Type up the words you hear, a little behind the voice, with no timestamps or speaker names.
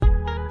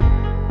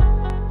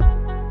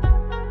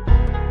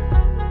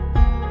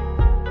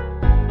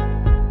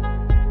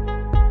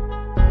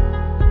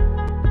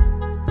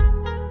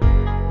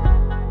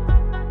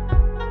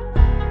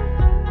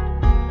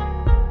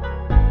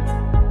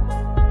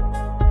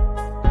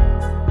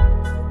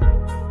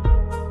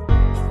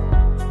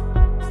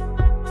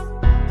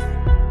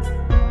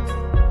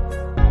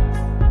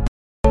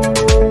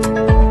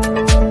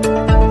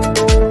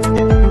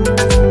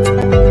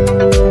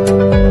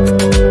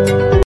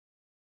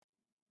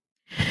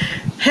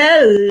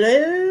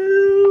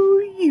Hello,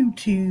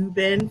 YouTube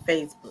and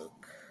Facebook.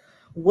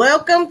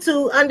 Welcome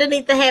to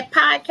Underneath the Hat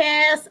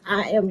Podcast.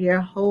 I am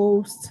your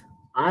host,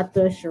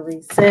 Arthur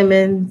Cherie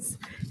Simmons.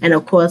 And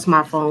of course,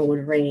 my phone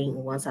would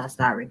ring once I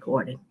start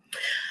recording.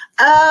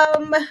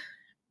 I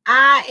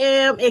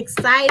am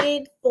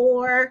excited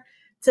for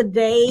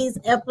today's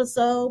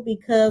episode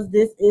because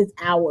this is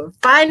our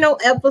final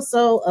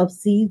episode of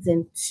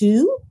season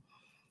 2.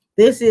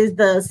 This is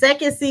the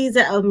second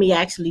season of me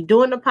actually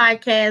doing the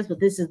podcast, but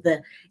this is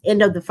the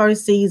end of the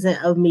first season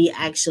of me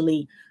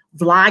actually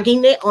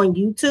vlogging it on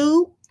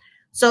YouTube.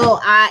 So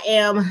I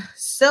am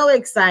so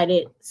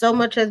excited. So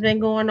much has been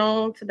going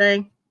on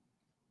today,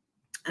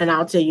 and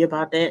I'll tell you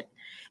about that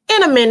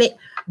in a minute.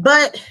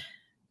 But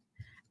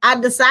I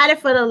decided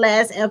for the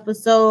last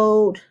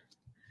episode,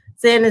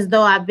 saying as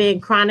though I've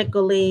been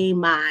chronicling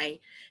my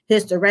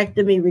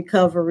hysterectomy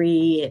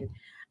recovery, and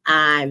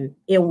I'm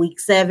in week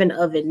 7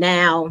 of it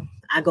now.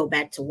 I go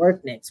back to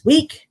work next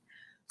week.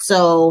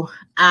 So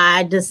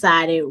I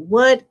decided,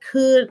 what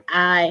could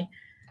I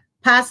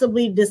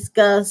possibly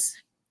discuss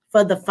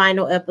for the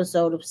final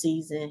episode of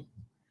season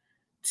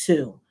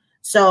 2?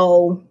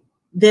 So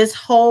this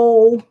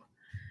whole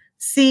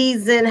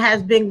season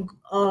has been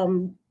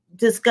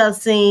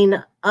discussing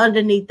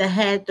Underneath the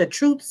Hat, the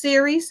Truth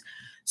series.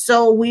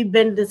 So we've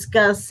been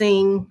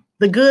discussing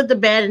the good, the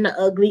bad, and the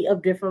ugly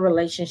of different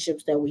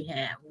relationships that we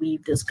have.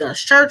 We've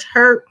discussed church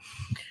hurt.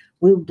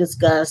 We've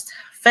discussed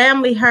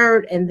family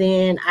hurt. And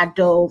then I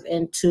dove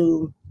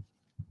into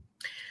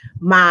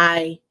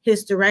my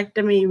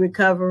hysterectomy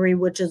recovery,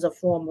 which is a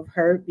form of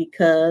hurt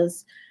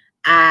because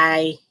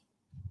I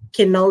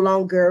can no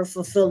longer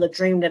fulfill a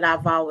dream that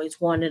I've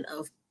always wanted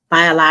of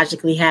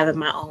biologically having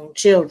my own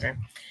children.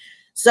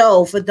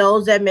 So for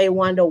those that may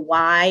wonder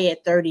why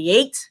at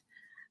 38,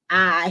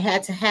 I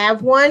had to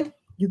have one,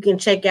 you can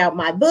check out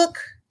my book.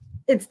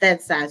 It's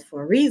that size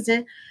for a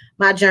reason.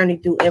 My journey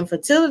through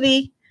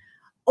infertility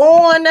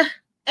on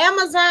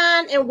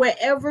Amazon and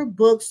wherever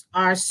books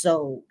are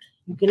sold.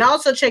 You can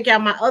also check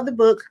out my other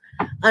book,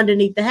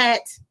 Underneath the Hat,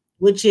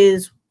 which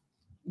is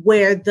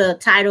where the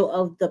title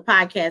of the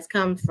podcast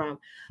comes from.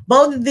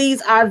 Both of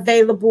these are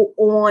available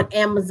on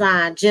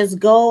Amazon. Just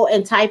go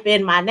and type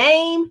in my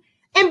name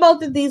and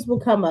both of these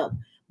will come up.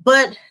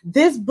 But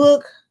this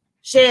book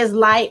sheds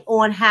light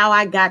on how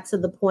I got to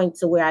the point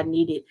to where I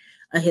needed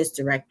a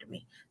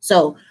hysterectomy.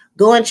 So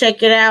go and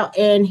check it out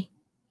and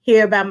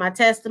hear about my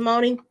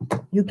testimony.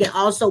 You can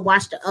also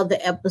watch the other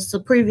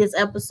previous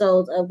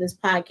episodes of this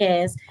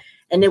podcast,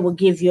 and it will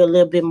give you a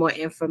little bit more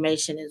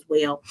information as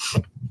well.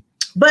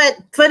 But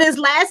for this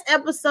last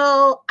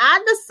episode,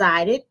 I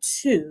decided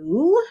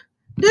to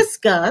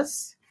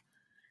discuss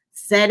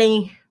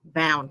setting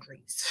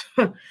boundaries.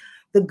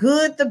 The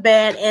good, the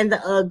bad, and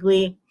the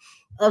ugly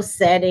of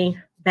setting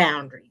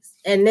boundaries.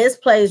 And this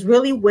plays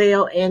really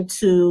well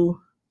into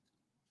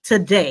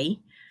today,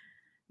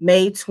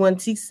 May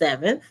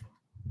 27th.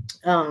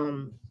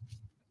 I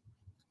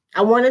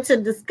wanted to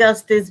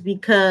discuss this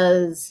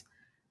because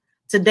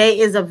today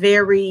is a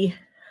very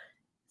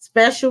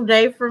special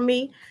day for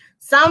me.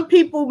 Some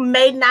people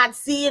may not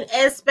see it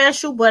as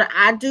special, but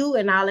I do,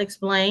 and I'll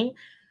explain.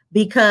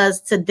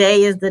 Because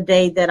today is the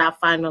day that I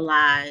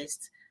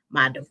finalized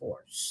my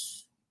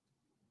divorce.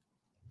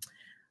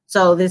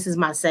 So this is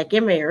my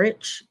second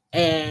marriage,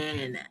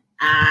 and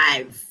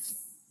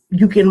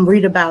you can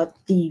read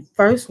about the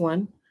first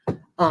one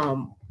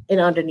in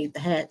Underneath the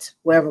Hat,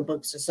 wherever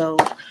books are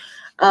sold.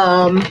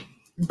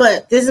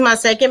 But this is my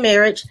second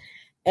marriage,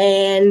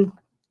 and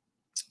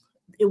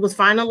it was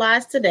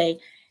finalized today.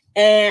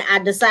 And I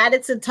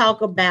decided to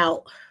talk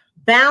about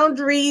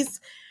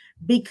boundaries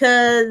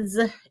because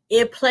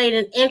it played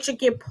an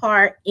intricate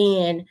part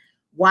in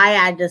why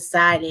I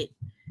decided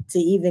to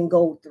even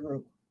go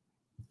through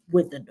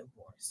with the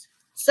divorce.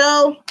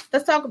 So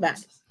let's talk about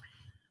it.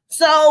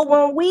 So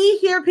when we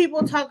hear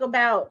people talk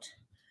about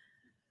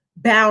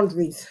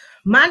boundaries,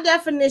 my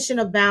definition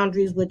of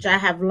boundaries, which I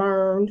have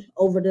learned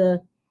over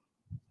the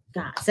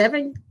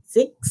 7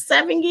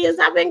 years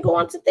I've been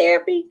going to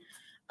therapy,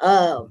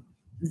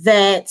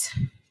 that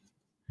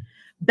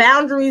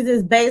boundaries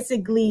is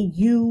basically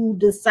you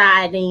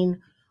deciding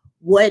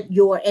what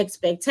your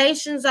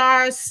expectations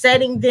are,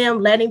 setting them,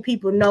 letting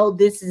people know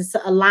this is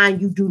a line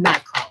you do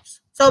not cross.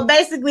 So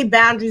basically,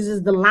 boundaries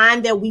is the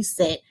line that we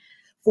set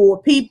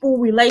for people,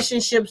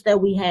 relationships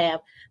that we have,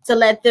 to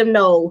let them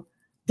know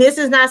this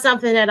is not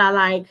something that I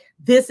like.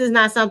 This is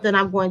not something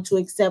I'm going to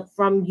accept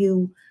from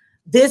you.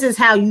 This is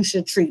how you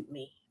should treat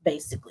me,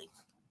 basically.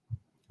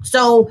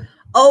 So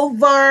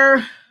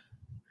over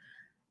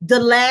the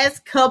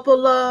last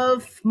couple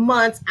of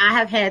months, I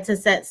have had to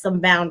set some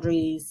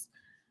boundaries,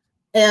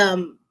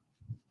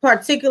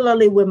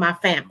 particularly with my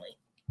family,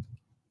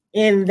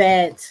 in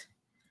that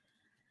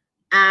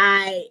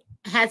I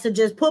had to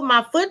just put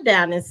my foot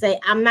down and say,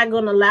 I'm not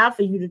going to allow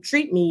for you to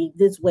treat me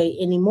this way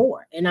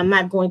anymore, and I'm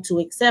not going to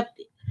accept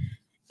it.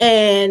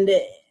 And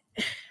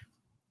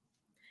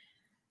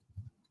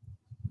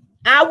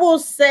I will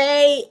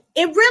say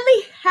it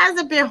really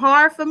hasn't been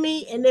hard for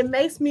me, and it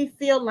makes me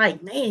feel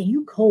like, man,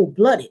 you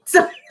cold-blooded.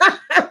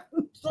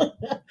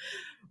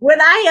 When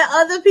I hear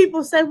other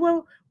people say,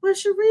 well,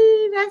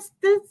 Cherie, that's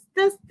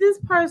this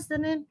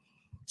person, and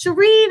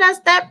Cherie,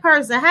 that's that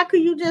person. How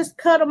could you just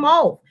cut them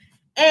off?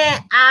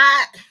 And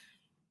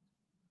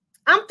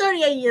I'm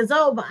 38 years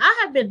old, but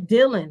I have been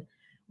dealing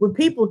with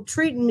people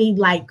treating me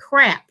like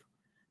crap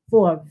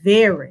for a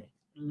very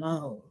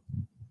long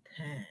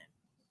time.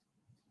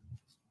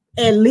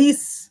 At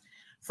least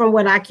from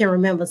what I can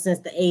remember since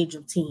the age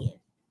of 10.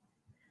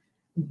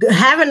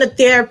 Having a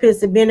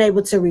therapist and being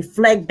able to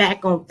reflect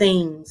back on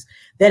things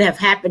that have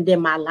happened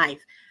in my life,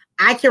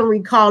 I can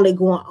recall it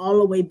going all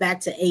the way back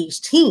to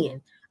age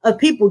 10 of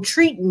people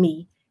treating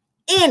me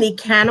any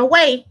kind of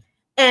way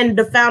and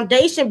the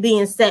foundation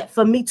being set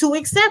for me to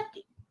accept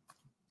it.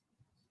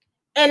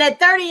 And at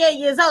 38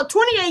 years old,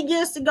 28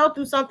 years to go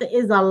through something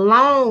is a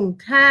long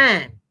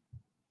time.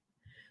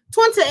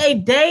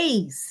 28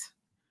 days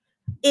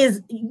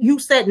is you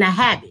setting a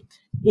habit.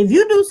 If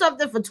you do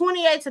something for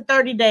 28 to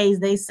 30 days,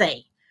 they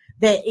say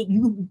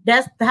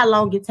that's how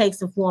long it takes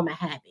to form a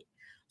habit.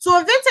 So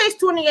if it takes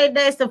 28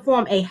 days to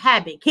form a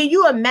habit, can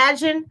you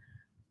imagine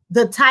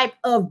the type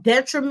of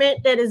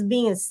detriment that is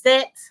being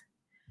set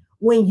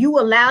when you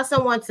allow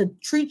someone to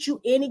treat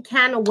you any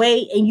kind of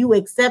way and you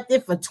accept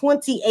it for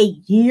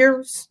 28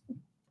 years?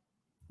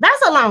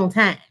 That's a long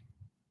time.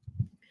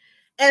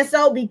 And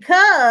so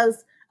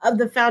because of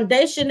the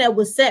foundation that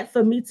was set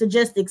for me to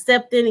just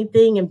accept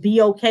anything and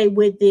be okay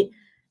with it,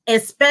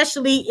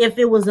 especially if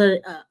it was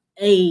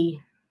a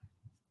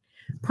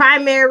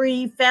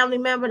primary family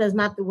member, that's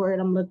not the word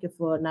I'm looking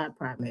for, not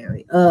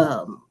primary,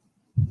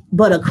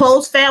 but a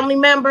close family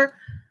member,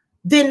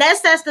 then that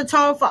sets the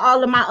tone for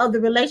all of my other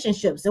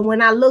relationships. And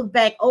when I look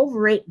back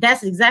over it,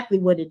 that's exactly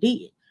what it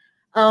did.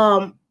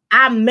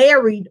 I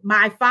married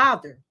my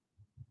father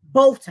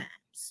both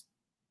times,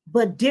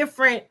 but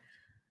different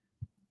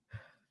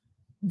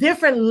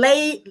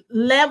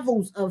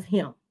levels of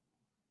him.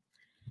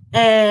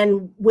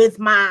 And with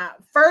my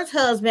first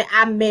husband,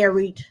 I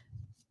married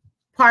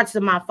parts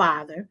of my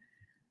father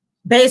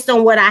based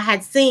on what I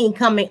had seen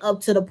coming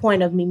up to the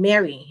point of me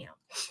marrying him.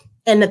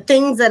 And the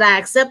things that I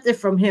accepted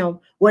from him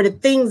were the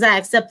things I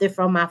accepted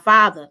from my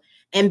father.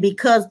 And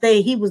because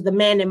he was the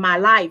man in my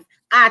life,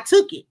 I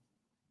took it.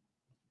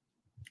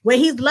 When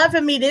he's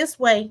loving me this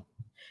way,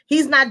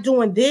 he's not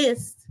doing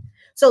this.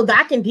 So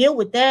I can deal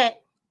with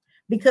that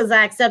because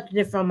I accepted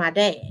it from my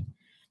dad.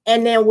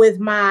 And then with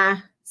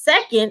my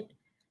second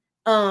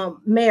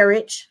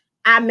marriage,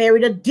 I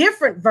married a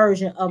different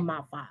version of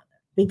my father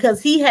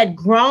because he had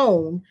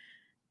grown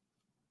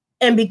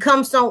and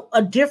become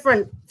a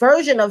different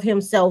version of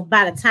himself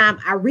by the time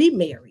I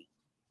remarried.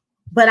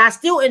 But I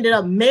still ended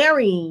up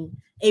marrying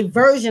a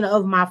version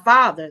of my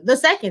father the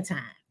second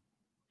time.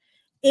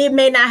 It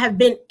may not have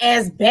been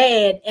as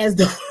bad as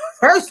the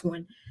first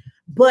one,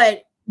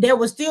 but there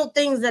were still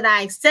things that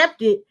I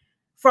accepted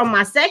from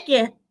my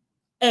second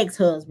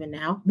ex-husband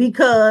now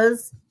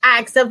because I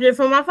accepted it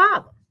from my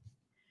father.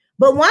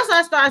 But once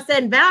I started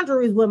setting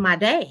boundaries with my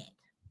dad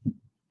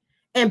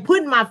and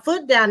putting my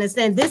foot down and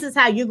saying, this is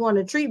how you're going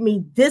to treat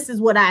me, this is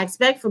what I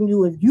expect from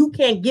you. If you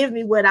can't give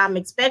me what I'm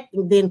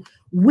expecting, then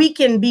we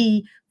can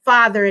be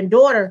father and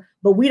daughter,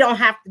 but we don't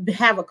have to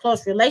have a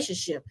close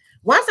relationship.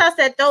 Once I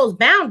set those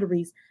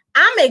boundaries,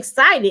 I'm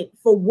excited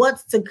for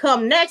what's to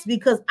come next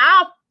because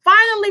I'll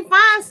finally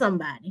find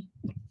somebody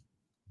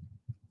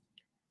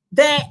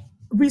that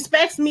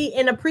respects me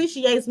and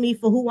appreciates me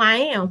for who I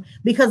am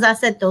because I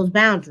set those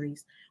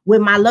boundaries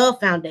with my love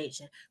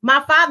foundation.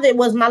 My father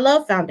was my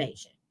love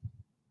foundation.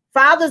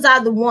 Fathers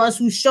are the ones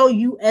who show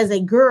you as a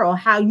girl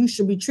how you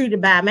should be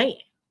treated by a man.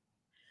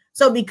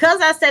 So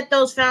because I set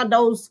those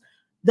boundaries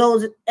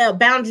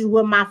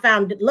with my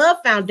love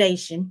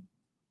foundation,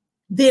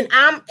 then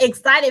I'm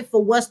excited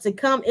for what's to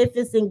come if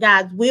it's in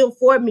God's will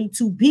for me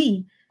to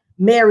be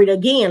married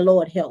again,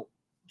 Lord help,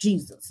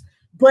 Jesus.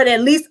 But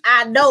at least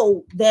I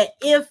know that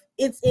if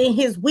it's in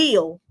his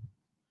will,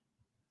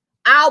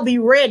 I'll be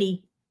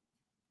ready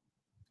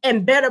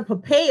and better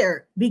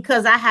prepared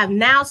because I have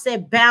now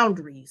set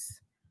boundaries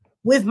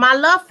with my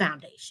love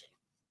foundation.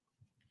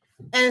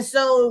 And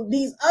so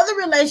these other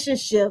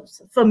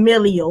relationships,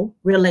 familial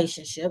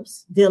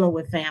relationships, dealing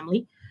with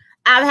family,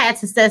 I've had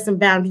to set some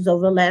boundaries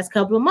over the last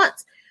couple of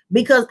months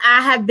because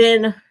I have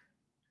been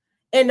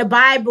in the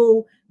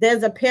Bible.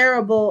 There's a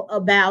parable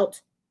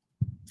about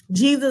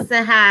Jesus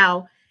and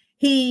how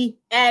he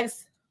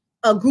asked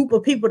a group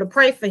of people to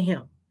pray for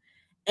him.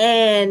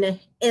 And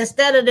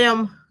instead of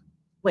them,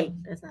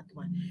 that's not the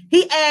one.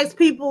 He asked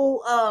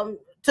people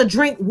to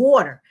drink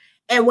water.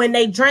 And when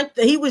they drank,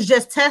 he was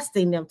just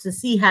testing them to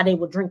see how they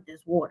would drink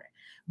this water.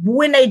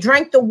 When they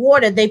drank the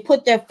water, they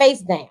put their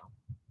face down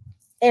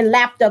and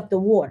lapped up the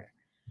water.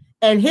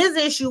 And his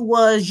issue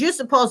was you're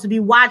supposed to be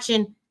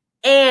watching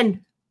and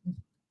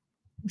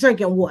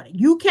drinking water.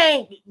 You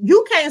can't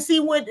see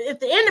what if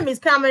the enemy's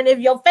coming if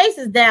your face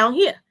is down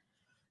here.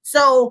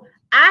 So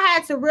I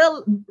had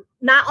to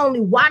not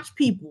only watch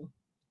people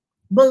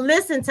but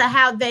listen to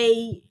how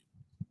they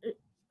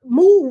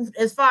moved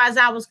as far as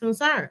I was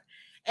concerned.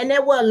 And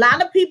there were a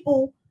lot of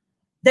people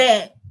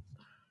that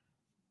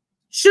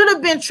should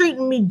have been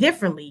treating me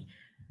differently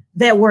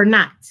that were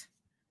not,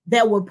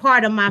 that were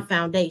part of my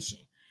foundation.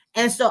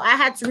 And so I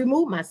had to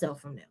remove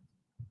myself from them.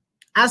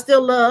 I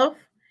still love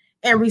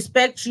and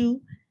respect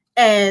you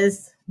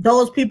as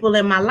those people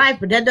in my life,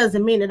 but that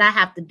doesn't mean that I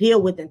have to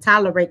deal with and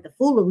tolerate the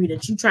foolery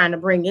that you're trying to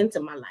bring into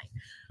my life.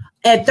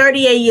 At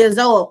 38 years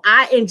old,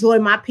 I enjoy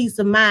my peace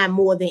of mind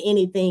more than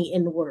anything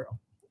in the world.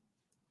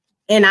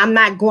 And I'm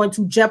not going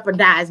to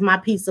jeopardize my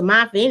peace of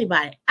mind for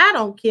anybody. I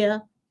don't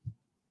care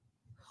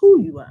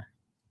who you are.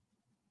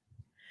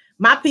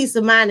 My peace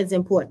of mind is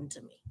important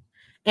to me.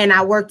 And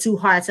I work too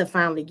hard to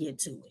finally get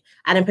to it.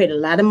 I done paid a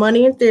lot of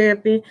money in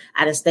therapy.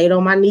 I done stayed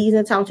on my knees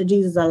and talked to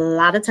Jesus a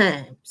lot of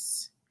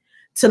times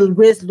to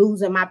risk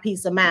losing my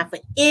peace of mind for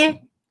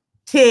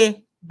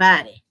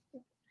anybody.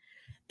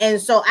 And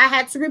so I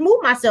had to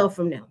remove myself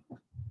from them.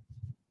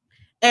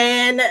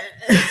 And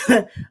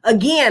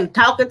again,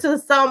 talking to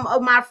some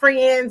of my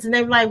friends, and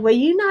they're like, well,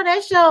 you know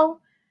that show.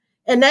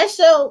 And that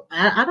show,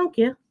 I don't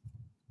care.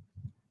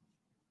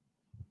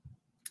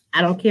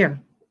 I don't care.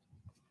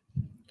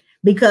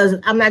 Because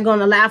I'm not going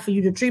to allow for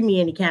you to treat me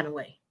any kind of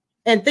way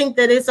and think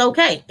that it's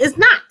okay. It's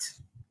not.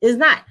 It's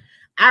not.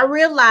 I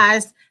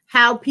realized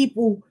how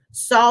people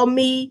saw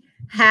me,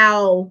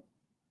 how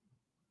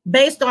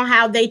based on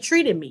how they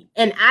treated me.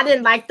 And I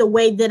didn't like the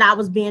way that I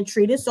was being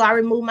treated. So I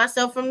removed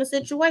myself from the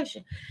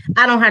situation.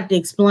 I don't have to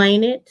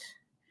explain it.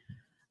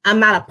 I'm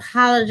not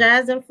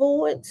apologizing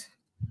for it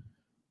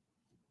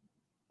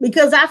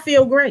because I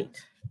feel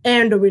great.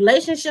 And the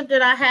relationship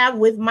that I have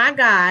with my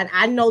God,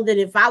 I know that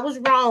if I was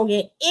wrong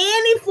in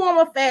any form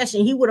or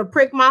fashion, he would have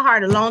pricked my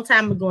heart a long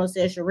time ago and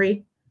said,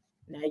 Cherie,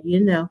 now you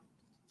know.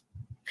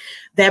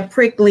 That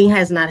prickling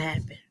has not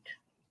happened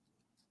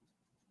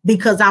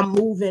because I'm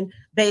moving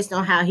based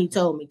on how he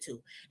told me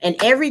to. And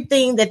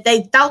everything that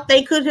they thought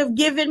they could have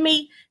given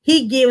me,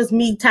 he gives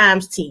me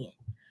times 10.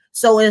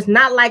 So it's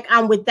not like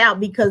I'm without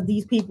because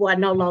these people are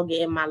no longer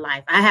in my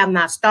life. I have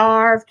not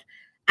starved.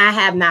 I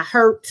have not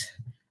hurt.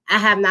 I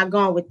have not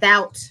gone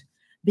without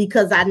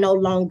because I no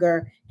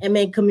longer am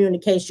in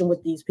communication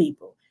with these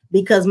people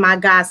because my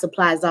God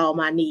supplies all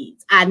my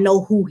needs. I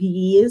know who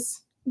he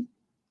is.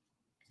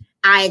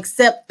 I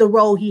accept the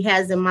role he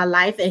has in my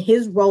life, and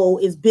his role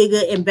is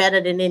bigger and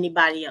better than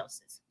anybody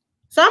else's.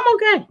 So I'm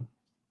okay.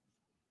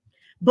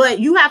 But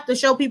you have to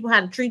show people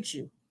how to treat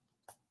you.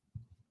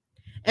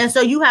 And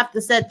so you have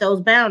to set those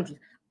boundaries.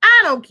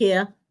 I don't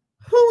care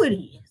who it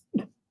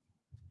is.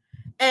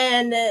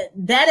 And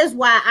that is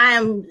why I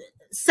am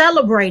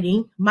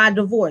celebrating my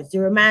divorce. It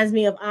reminds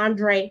me of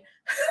Andre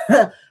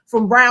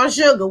from Brown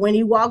Sugar when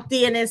he walked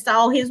in and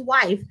saw his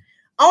wife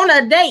on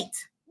a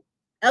date.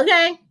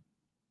 Okay?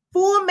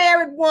 Full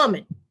married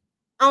woman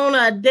on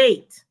a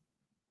date.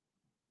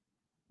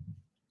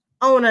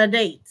 On a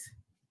date.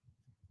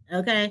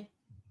 Okay?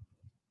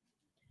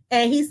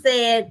 And he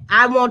said,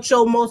 I want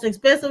your most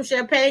expensive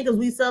champagne because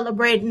we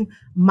celebrating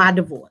my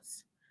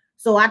divorce.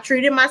 So I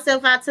treated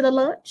myself out to the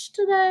lunch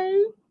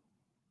today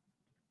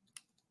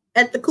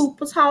at the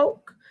Cooper's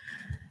Hawk.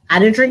 I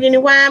didn't drink any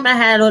wine, but I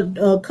had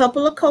a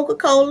couple of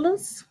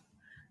Coca-Colas,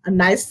 a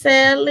nice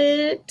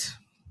salad,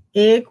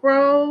 egg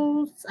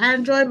rolls. I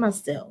enjoyed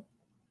myself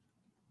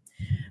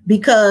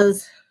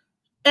because,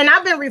 and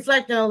I've been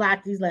reflecting a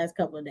lot these last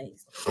couple of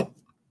days.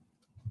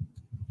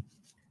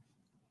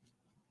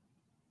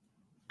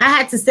 I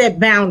had to set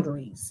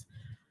boundaries,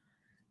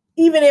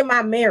 even in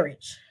my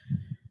marriage.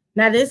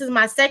 Now, this is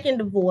my second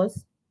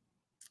divorce,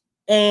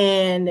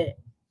 and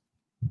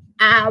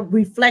I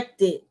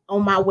reflected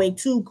on my way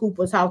to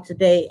Cooper's Hawk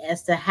today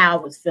as to how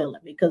I was feeling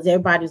because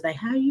everybody's like,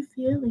 how you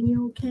feeling?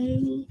 You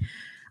okay?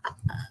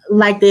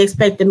 Like they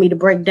expected me to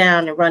break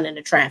down and run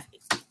into traffic.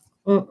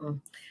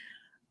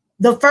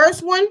 The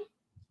first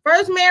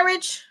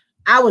marriage,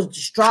 I was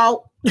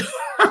distraught.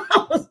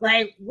 I was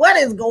like, what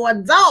is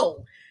going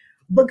on?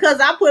 Because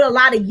I put a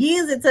lot of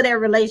years into that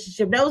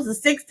relationship. That was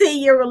a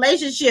 16-year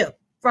relationship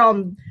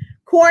from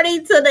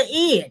courting to the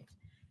end.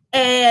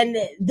 And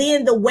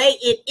then the way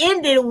it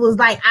ended was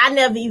like, I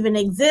never even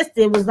existed.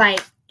 It was like,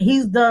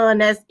 he's done.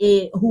 That's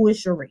it. Who is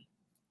Cherie?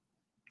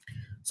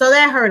 So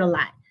that hurt a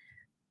lot.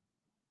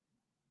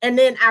 And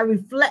then I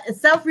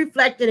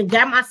self-reflected and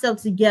got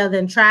myself together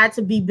and tried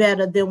to be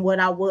better than what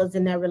I was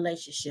in that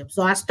relationship.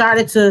 So I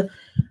started to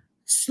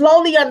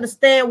slowly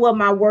understand what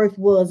my worth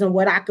was and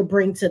what I could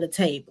bring to the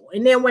table.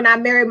 And then when I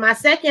married my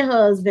second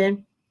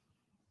husband,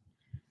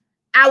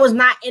 I was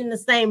not in the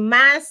same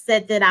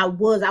mindset that I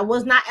was. I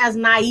was not as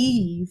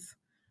naive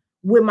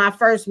with my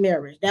first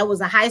marriage. That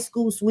was a high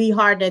school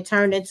sweetheart that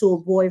turned into a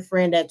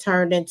boyfriend that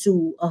turned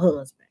into a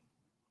husband.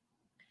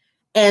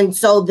 And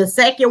so the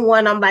second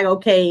one, I'm like,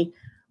 okay,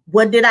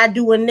 what did I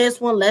do in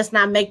this one? Let's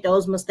not make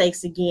those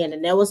mistakes again.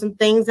 And there were some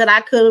things that I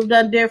could have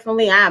done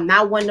differently. I am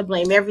not one to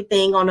blame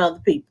everything on other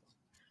people.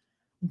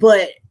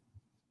 But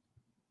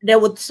there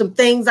were some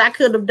things I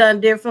could have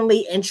done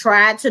differently and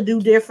tried to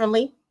do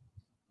differently.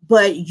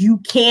 But you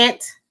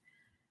can't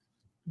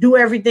do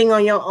everything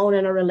on your own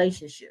in a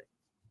relationship.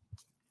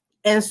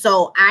 And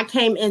so I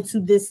came into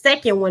this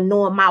second one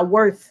knowing my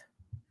worth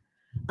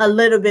a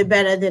little bit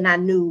better than I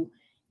knew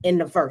in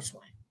the first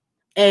one.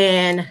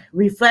 And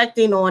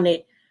reflecting on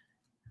it,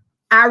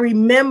 I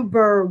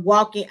remember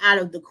walking out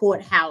of the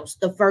courthouse,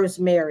 the first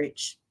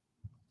marriage,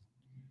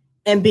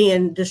 and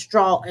being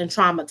distraught and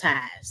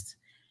traumatized.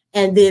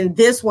 And then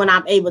this one,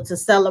 I'm able to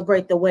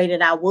celebrate the way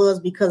that I was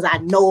because I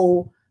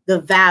know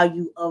the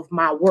value of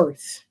my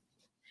worth.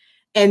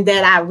 And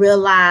that I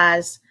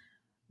realized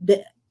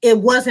that it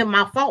wasn't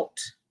my fault.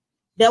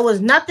 There was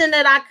nothing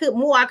that I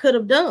could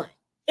have done.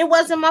 It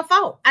wasn't my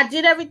fault. I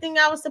did everything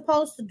I was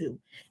supposed to do.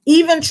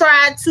 Even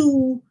tried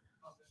to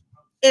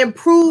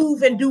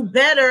improve and do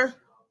better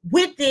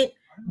with it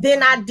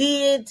than I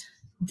did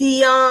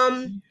the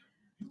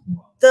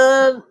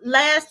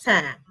last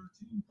time.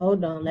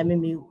 Hold on, let me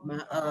mute my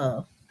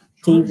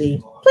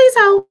TV. Please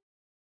hold.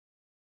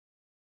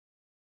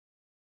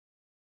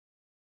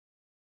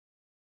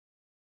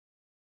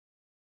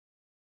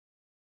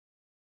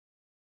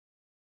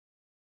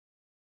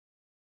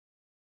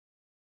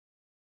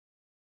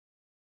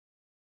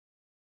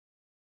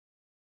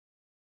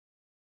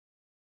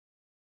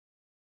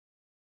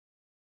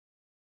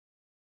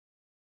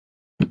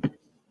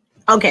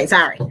 Okay,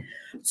 sorry.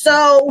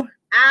 So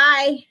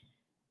I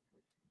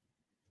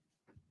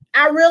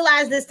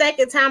realized the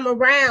second time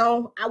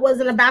around, I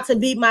wasn't about to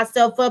beat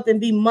myself up and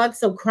be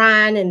months of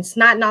crying and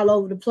snotting all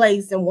over the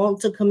place and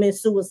want to commit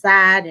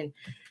suicide. And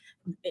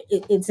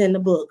it's in the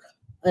book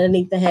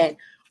underneath the head.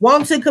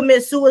 Want to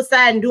commit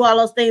suicide and do all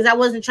those things. I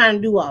wasn't trying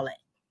to do all that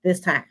this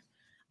time.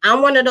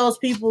 I'm one of those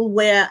people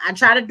where I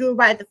try to do it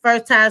right the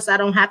first time so I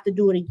don't have to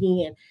do it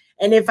again.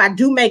 And if I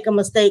do make a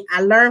mistake,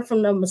 I learn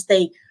from the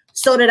mistake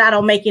so that I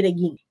don't make it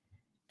again.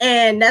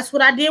 And that's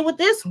what I did with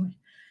this one.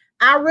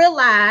 I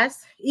realized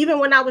even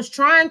when I was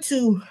trying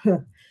to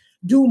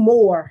do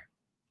more,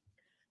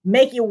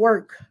 make it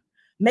work,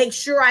 make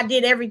sure I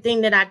did everything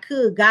that I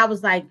could, God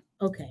was like,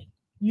 okay,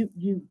 you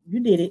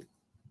did it.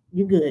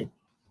 You're good.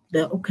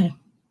 Okay.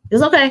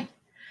 It's okay.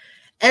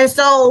 And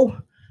so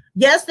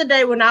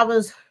yesterday when I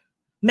was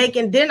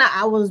making dinner,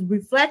 I was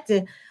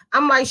reflecting.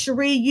 I'm like,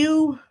 Cherie,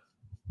 you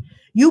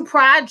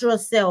pride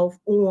yourself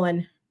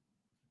on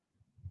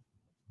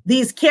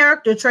these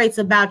character traits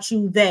about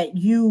you that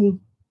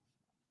you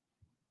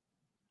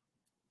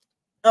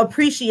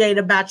appreciate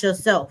about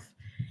yourself.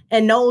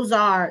 And those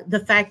are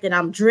the fact that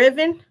I'm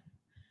driven,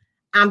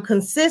 I'm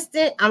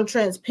consistent, I'm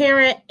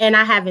transparent, and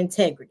I have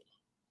integrity.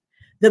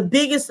 The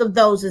biggest of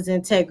those is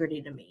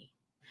integrity to me.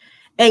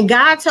 And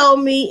God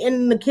told me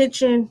in the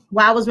kitchen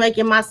while I was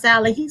making my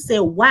salad, he said,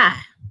 why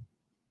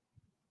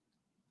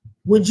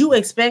would you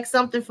expect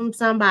something from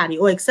somebody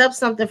or accept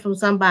something from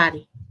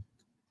somebody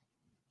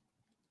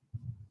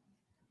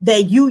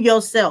that you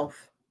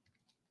yourself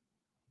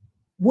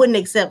wouldn't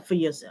accept for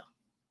yourself?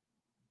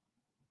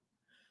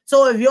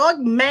 So if your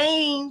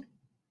main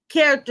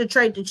character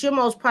trait that you're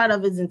most proud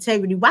of is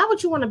integrity, why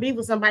would you want to be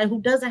with somebody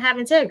who doesn't have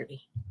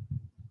integrity?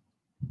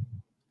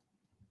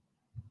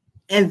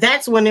 And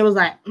that's when it was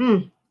like,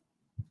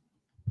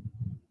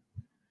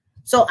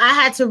 So I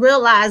had to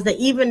realize that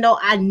even though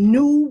I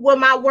knew what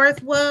my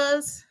worth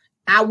was,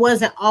 I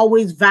wasn't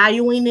always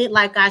valuing it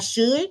like I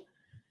should.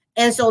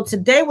 And so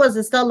today was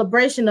a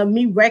celebration of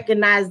me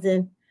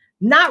recognizing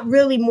not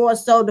really more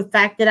so the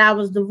fact that I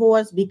was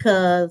divorced,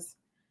 because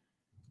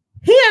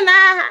he and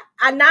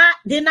I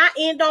did not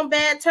end on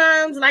bad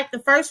terms like the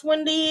first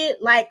one did.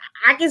 Like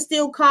I can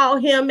still call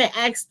him and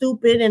act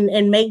stupid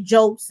and make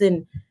jokes,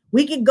 and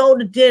we could go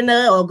to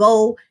dinner or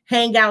go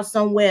hang out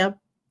somewhere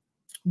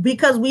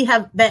because we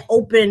have that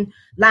open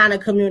line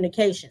of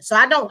communication. So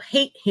I don't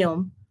hate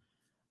him.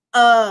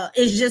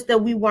 It's just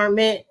that we weren't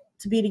meant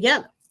to be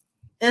together.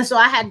 And so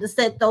I had to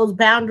set those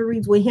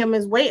boundaries with him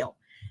as well.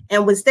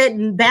 And with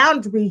setting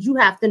boundaries, you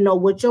have to know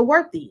what your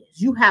worth is.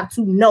 You have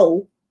to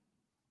know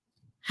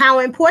how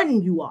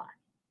important you are.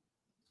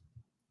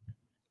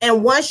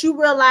 And once you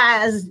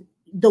realize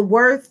the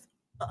worth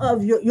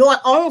of your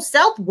own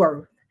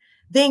self-worth,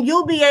 then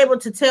you'll be able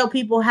to tell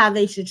people how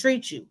they should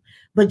treat you.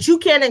 But you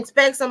can't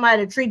expect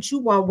somebody to treat you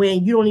one way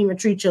and you don't even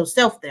treat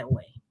yourself that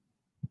way.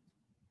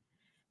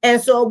 And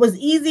so it was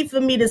easy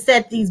for me to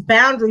set these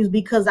boundaries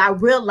because I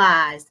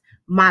realized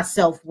my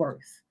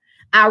self-worth.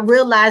 I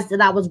realized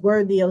that I was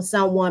worthy of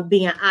someone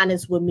being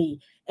honest with me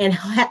and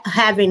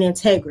having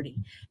integrity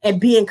and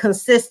being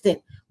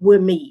consistent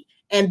with me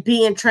and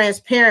being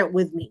transparent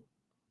with me,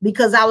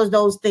 because I was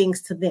those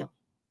things to them.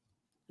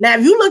 Now,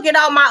 if you look at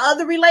all my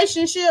other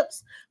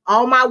relationships,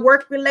 all my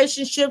work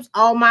relationships,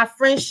 all my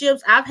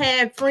friendships, I've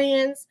had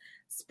friends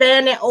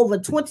spanning over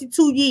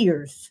 22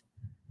 years,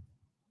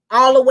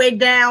 all the way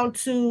down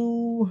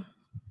to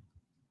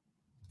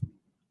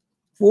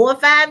 4 or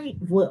 5.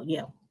 Well,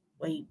 yeah,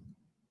 wait.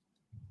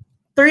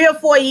 3 or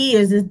 4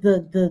 years is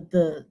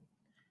the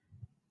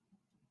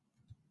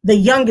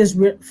youngest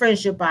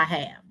friendship I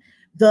have.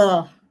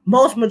 The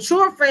most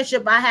mature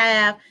friendship I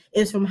have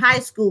is from high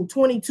school,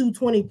 22,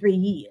 23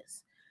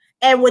 years.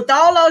 And with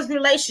all those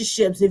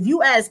relationships, if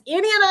you ask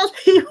any of those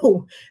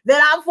people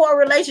that I'm for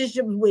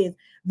relationships with,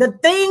 the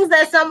things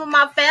that some of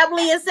my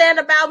family is saying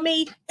about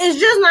me is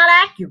just not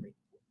accurate.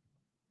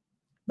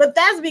 But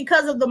that's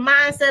because of the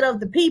mindset of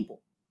the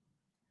people.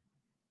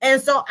 And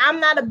so I'm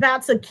not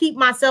about to keep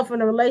myself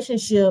in a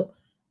relationship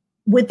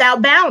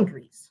without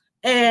boundaries.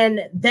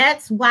 And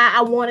that's why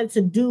I wanted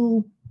to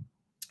do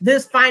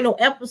this final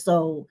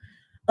episode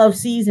of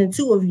season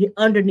 2 of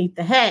Underneath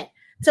the Hat,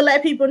 to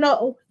let people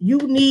know you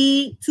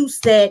need to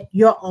set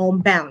your own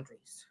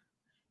boundaries.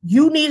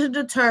 You need to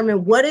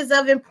determine what is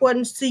of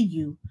importance to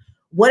you.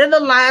 What are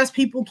the lines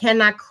people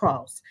cannot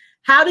cross?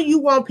 How do you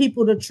want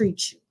people to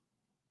treat you?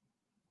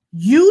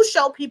 You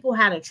show people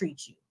how to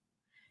treat you.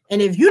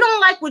 And if you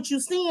don't like what you're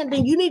seeing,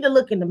 then you need to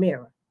look in the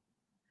mirror,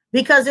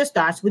 because it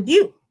starts with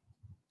you.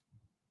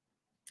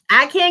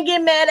 I can't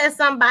get mad at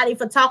somebody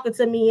for talking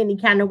to me any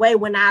kind of way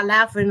when I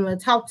allow for them to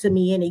talk to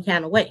me any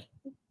kind of way.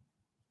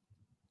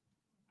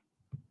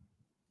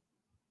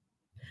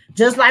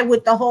 Just like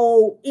with the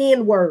whole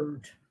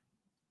N-word.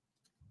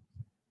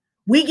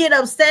 We get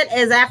upset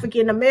as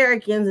African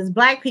Americans, as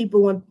Black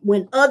people,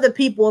 when other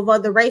people of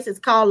other races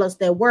call us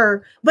that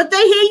word, but they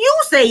hear you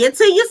say it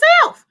to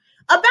yourself,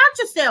 about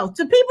yourself,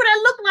 to people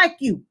that look like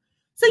you.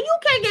 So you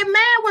can't get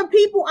mad when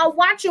people are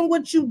watching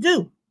what you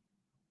do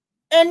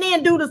and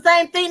then do the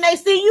same thing they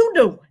see you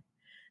doing.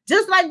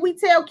 Just like we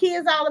tell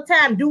kids all the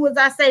time, do as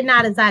I say,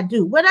 not as I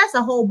do. Well, that's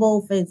a whole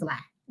bold-faced lie.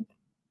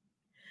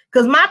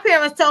 Because my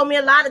parents told me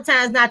a lot of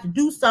times not to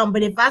do something,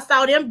 but if I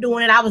saw them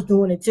doing it, I was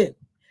doing it too.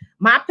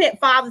 My pet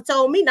father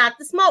told me not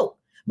to smoke,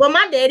 but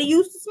my daddy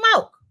used to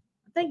smoke.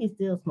 I think he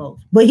still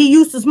smokes, but he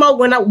used to smoke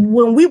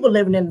when we were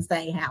living in the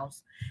same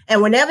house.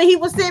 And whenever he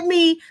would send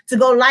me to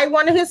go light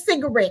one of his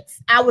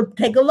cigarettes, I would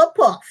take a little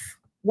puff.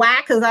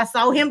 Why? Because I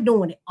saw him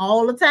doing it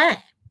all the time.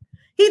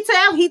 He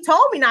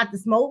told me not to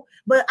smoke,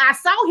 but I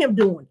saw him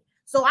doing it.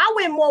 So I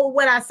went more with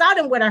what I saw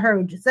than what I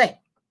heard you say.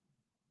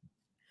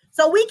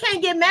 So we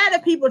can't get mad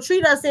at people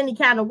treat us any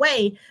kind of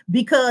way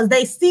because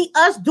they see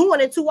us doing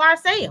it to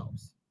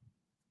ourselves.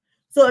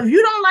 So if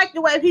you don't like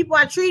the way people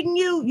are treating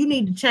you, you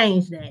need to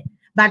change that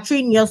by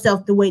treating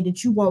yourself the way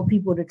that you want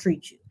people to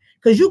treat you.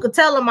 Because you could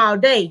tell them all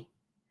day,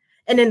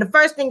 and then the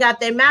first thing out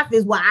their mouth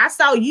is, well, I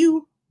saw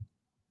you.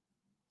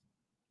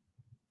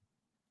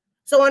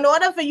 So in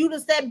order for you to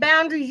set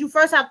boundaries, you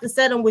first have to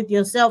set them with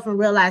yourself and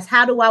realize,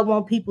 how do I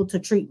want people to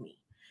treat me?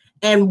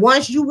 And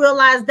once you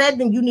realize that,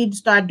 then you need to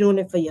start doing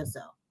it for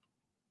yourself.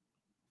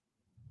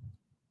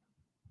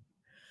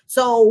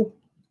 So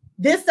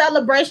this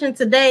celebration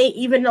today,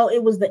 even though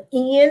it was the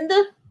end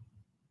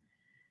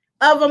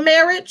of a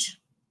marriage,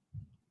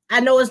 I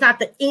know it's not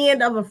the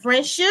end of a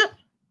friendship.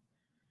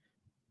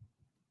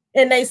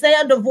 And they say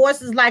a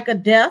divorce is like a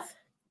death.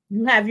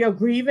 You have your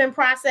grieving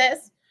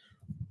process.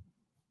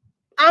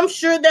 I'm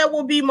sure there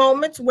will be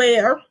moments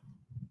where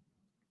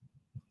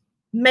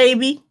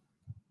maybe,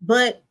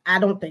 but I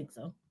don't think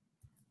so.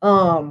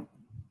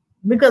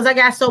 Because I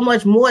got so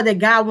much more that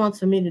God wants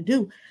for me to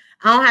do.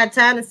 I don't have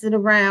time to sit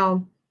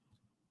around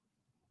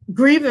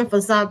grieving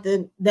for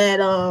something that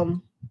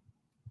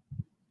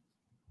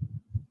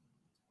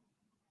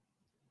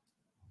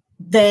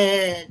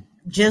that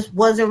just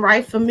wasn't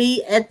right for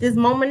me at this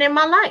moment in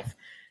my life.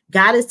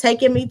 God is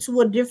taking me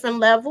to a different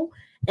level,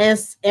 and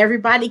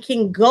everybody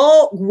can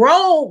go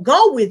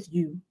with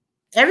you.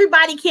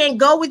 Everybody can't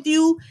go with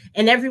you,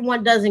 and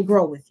everyone doesn't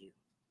grow with you.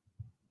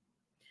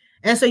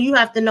 And so you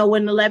have to know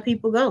when to let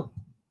people go.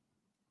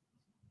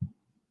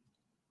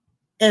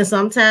 And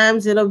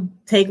sometimes it'll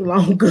take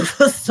longer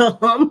for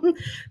some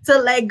to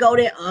let go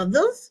than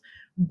others.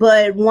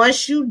 But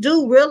once you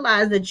do,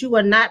 realize that you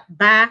are not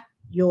by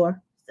yourself.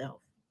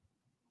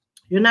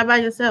 You're not by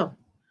yourself.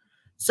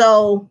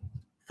 So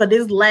for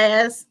this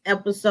last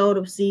episode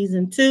of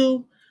season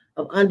 2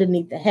 of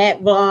Underneath the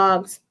Hat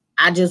Vlogs,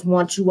 I just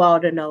want you all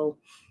to know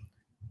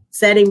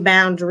setting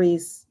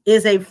boundaries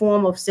is a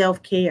form of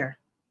self-care,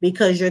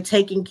 because you're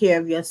taking care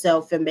of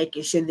yourself and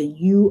making sure that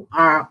you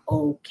are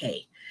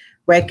okay.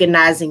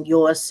 Recognizing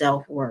your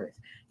self-worth.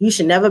 You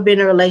should never be in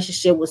a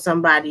relationship with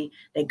somebody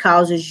that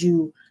causes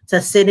you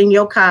to sit in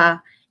your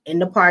car in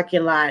the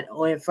parking lot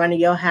or in front of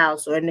your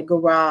house or in the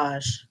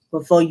garage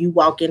before you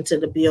walk into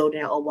the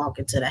building or walk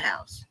into the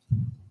house.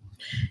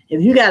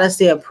 If you got to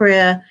say a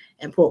prayer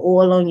and put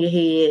oil on your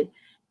head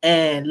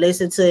and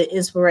listen to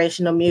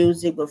inspirational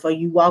music before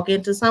you walk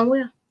into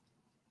somewhere,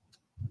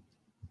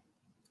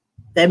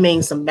 that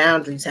means some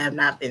boundaries have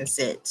not been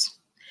set.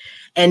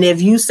 And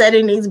if you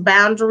setting these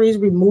boundaries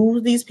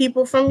remove these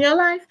people from your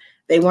life,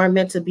 they weren't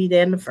meant to be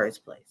there in the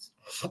first place.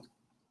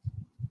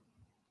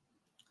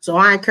 So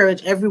I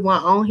encourage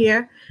everyone on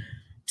here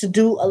to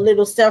do a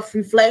little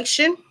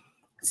self-reflection,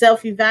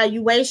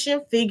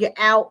 self-evaluation, figure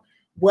out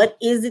what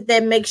is it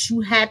that makes you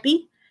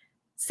happy,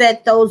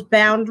 set those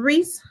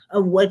boundaries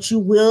of what you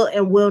will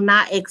and will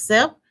not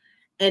accept.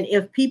 And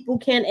if people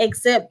can't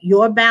accept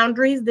your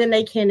boundaries, then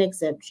they can't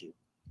accept you.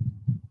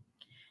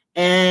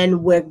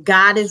 And where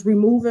God is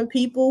removing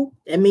people,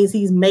 that means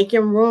he's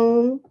making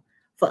room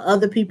for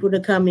other people to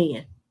come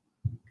in.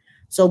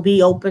 So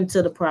be open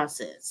to the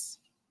process.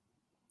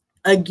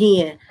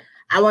 Again,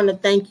 I want to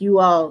thank you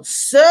all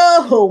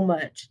so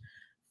much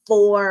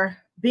for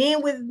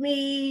being with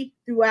me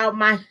throughout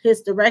my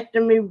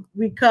hysterectomy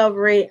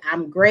recovery.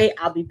 I'm great.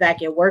 I'll be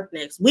back at work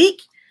next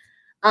week.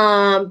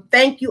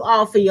 Thank you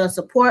all for your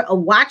support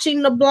of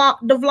watching the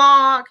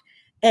vlog.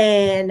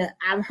 And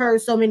I've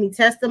heard so many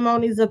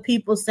testimonies of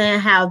people saying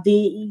how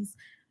these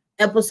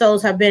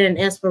episodes have been an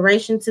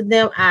inspiration to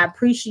them. I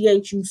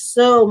appreciate you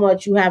so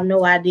much. You have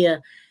no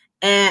idea.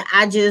 And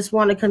I just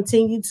want to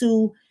continue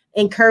to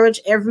encourage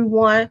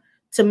everyone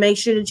to make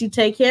sure that you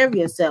take care of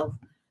yourself.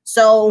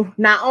 So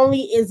not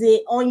only is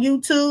it on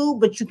YouTube,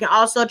 but you can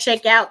also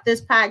check out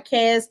this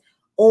podcast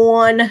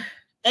on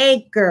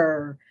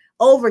Anchor,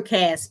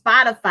 Overcast,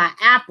 Spotify,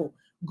 Apple,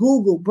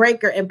 Google,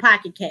 Breaker, and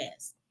Pocket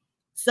Cast.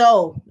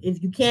 So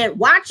if you can't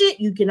watch it,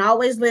 you can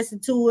always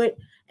listen to it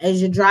as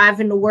you're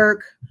driving to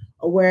work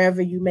or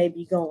wherever you may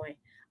be going.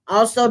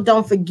 Also,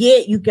 don't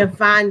forget, you can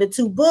find the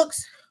 2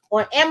 books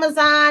on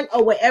Amazon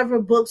or wherever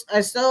books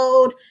are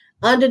sold,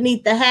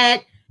 Underneath the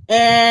Hat,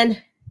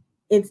 and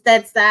it's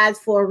that size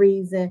for a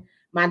reason.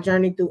 My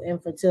Journey Through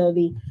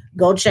Infertility.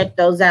 Go check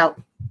those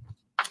out.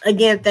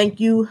 Again, thank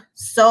you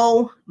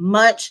so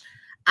much.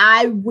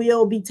 I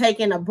will be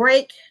taking a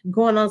break,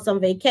 going on some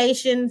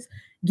vacations,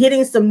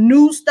 getting some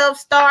new stuff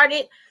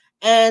started.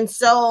 And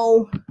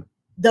so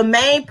the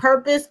main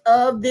purpose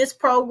of this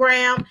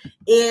program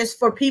is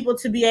for people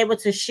to be able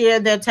to share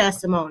their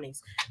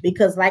testimonies.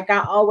 Because like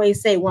I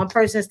always say, one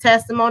person's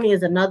testimony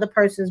is another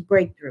person's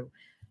breakthrough.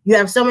 You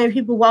have so many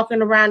people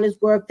walking around this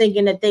world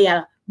thinking that they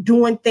are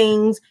doing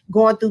things,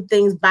 going through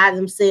things by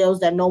themselves,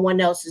 that no one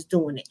else is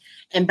doing it.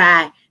 And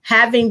by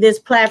having this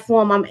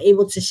platform, I'm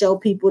able to show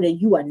people that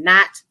you are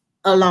not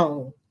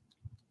alone.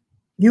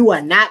 You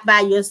are not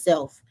by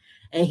yourself.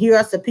 And here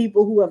are some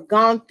people who have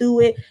gone through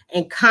it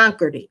and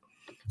conquered it.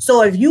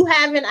 So if you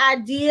have an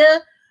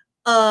idea,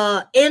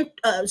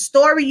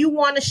 story you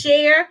want to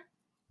share,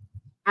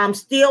 I'm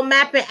still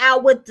mapping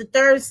out what the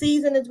 3rd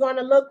season is going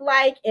to look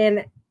like.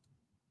 And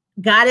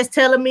God is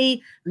telling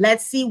me,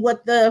 let's see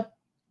what the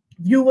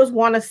viewers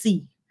want to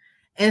see.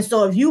 And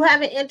so if you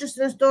have an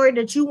interesting story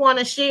that you want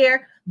to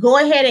share, go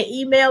ahead and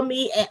email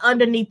me at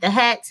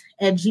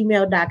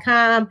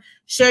underneaththehat@gmail.com.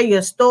 Share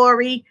your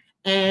story,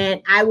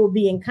 and I will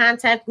be in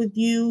contact with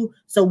you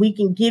so we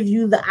can give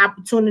you the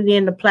opportunity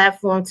and the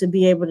platform to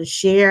be able to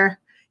share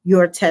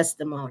your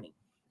testimony.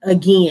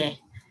 Again,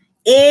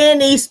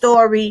 any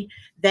story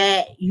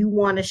that you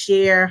want to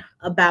share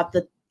about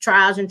the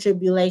trials and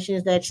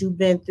tribulations that you've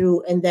been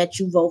through and that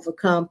you've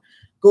overcome,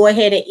 go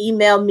ahead and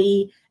email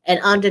me at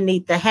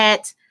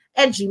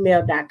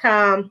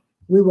underneaththehat@gmail.com.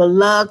 We would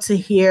love to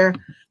hear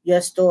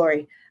your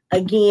story.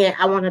 Again,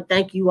 I want to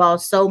thank you all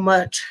so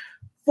much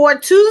for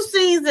 2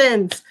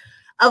 seasons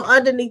of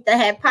Underneath the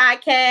Hat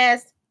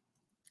podcast.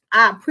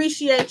 I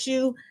appreciate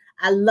you.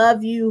 I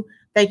love you.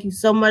 Thank you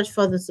so much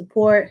for the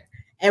support.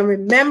 And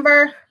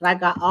remember,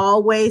 like I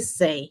always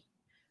say,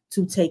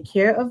 to take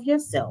care of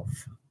yourself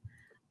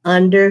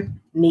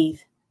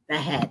underneath the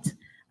hat.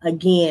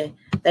 Again,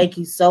 thank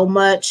you so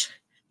much.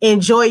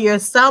 Enjoy your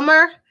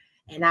summer,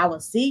 and I will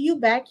see you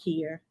back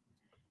here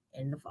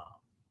in the fall.